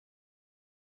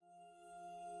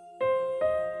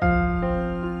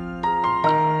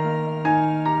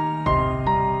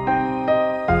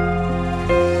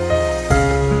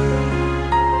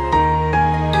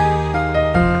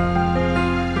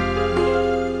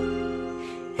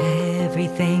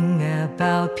Everything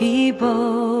about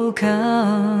people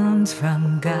comes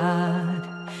from God,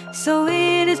 so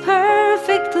it is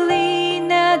perfectly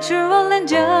natural and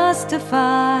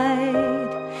justified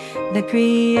that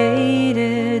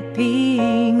created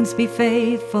beings be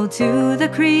faithful to the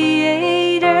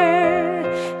Creator.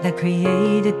 That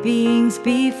created beings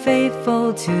be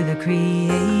faithful to the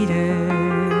Creator.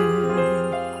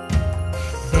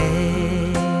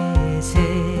 This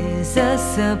is a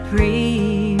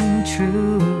supreme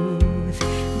truth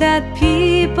that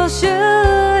people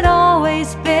should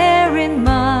always bear in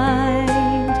mind.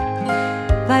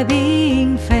 By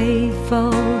being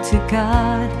faithful to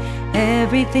God,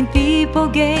 everything people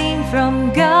gain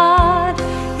from God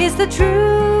is the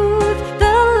truth,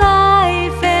 the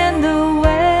life, and the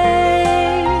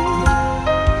way.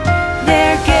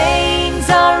 Their gains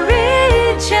are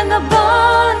rich and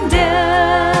abundant,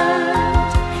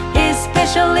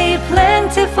 especially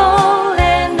plentiful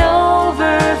and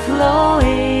overflowing.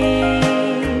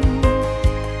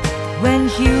 When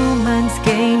humans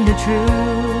gain the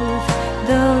truth,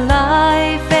 the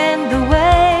life, and the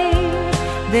way,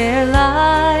 their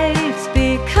lives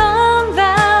become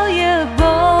valuable.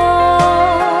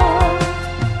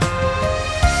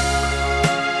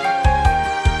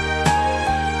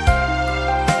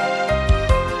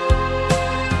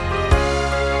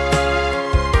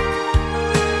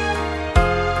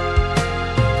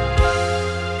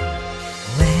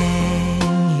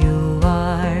 When you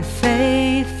are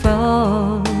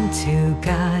faithful to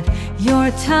God,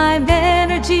 your time,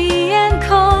 energy, and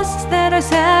costs that are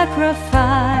sacrificed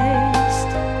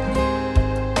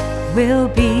will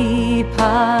be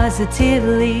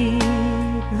positively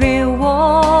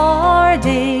rewarded,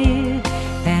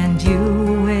 and you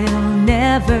will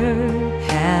never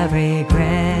have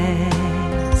regrets.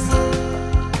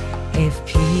 If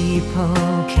people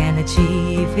can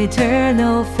achieve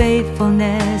eternal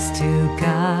faithfulness to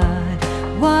God,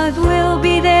 what will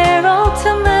be their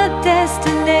ultimate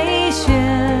destination?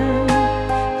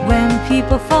 When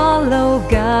people follow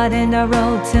God and are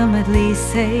ultimately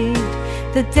saved,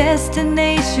 the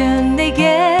destination they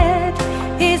get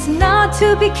is not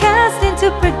to be cast into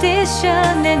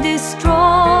perdition and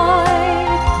destroyed,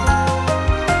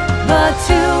 but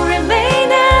to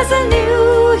remain as a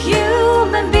new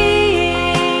human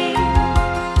being,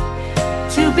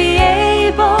 to be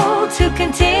able to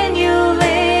continue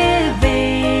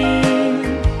living.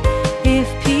 If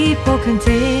people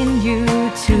continue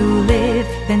to live,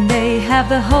 then they have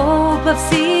the hope of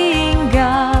seeing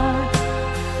God.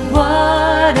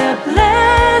 What a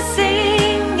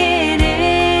blessing it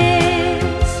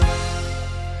is!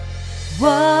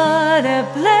 What a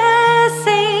blessing!